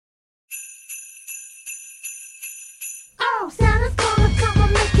Santa's gonna come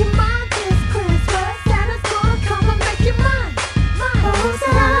and make you mine this Christmas. Santa's gonna come and make you mine, mine. Oh,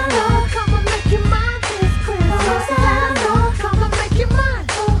 Santa, come and make you mine this Christmas. Oh, Santa, come and make you mine,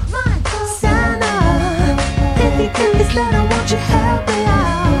 oh, mine. Santa, if you get this letter, won't you help me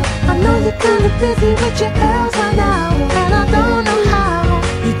out? I know you're kinda busy with your girls right now, and I don't know how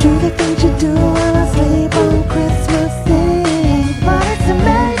you do the things you do when I sleep on Christmas Eve. But it's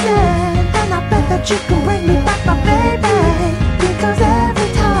amazing, and I bet that you can bring me back my baby. Because every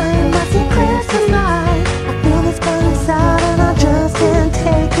time I see Christmas light, I feel this burn inside and I just can't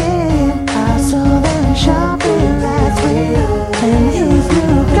take it. I saw them shopping last week, and his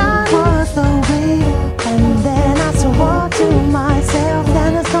new guy was so weak. And then I swore to myself,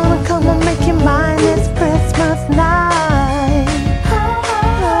 Santa's gonna come and make you mine this Christmas night.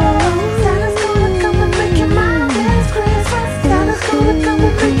 Santa's gonna come and make you mine this Christmas. Santa's gonna come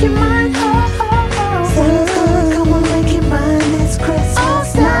and make you mine. Santa's gonna come and make you mine this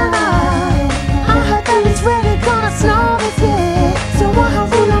Christmas night. I heard that it's really gonna snow this year, so I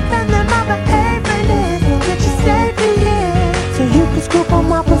hurry up and then my behavior is get you safely here, so you can scoop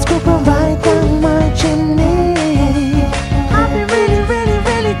 'em up and scoop 'em right down my chimney. I've been really, really,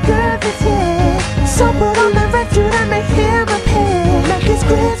 really good this year, so put on the red suit and make him appear, make his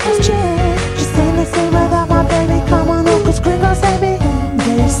Christmas cheer. Just sing the same without my baby, come on, Uncle Scrooge, baby.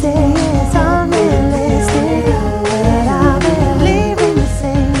 They say it's unrealistic, but I believe in you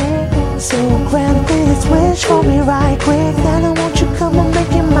singing. So grant this wish for me right quick, Santa, won't you come and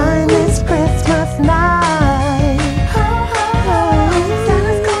make it mine this Christmas night?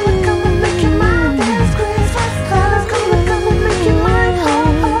 Santa's gonna come and make you mine this Christmas. Santa's gonna come and make you mine.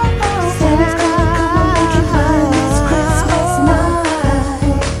 Santa's gonna come and make you mine this Christmas night.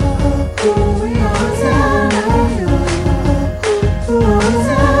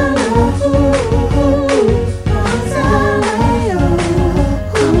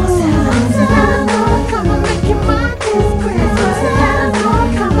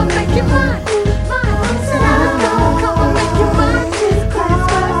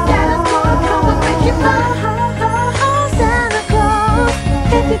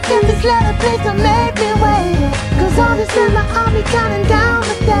 Get this letter, please don't make me wait, 'cause all this in the army counting down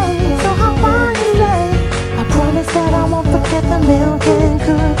the days. So hop on your sleigh, I promise that I won't forget the milk and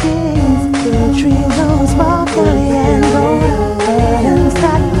cookies. The trees all sparkly and gold, and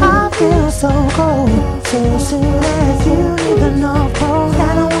inside I feel so cold. So soon as you leave the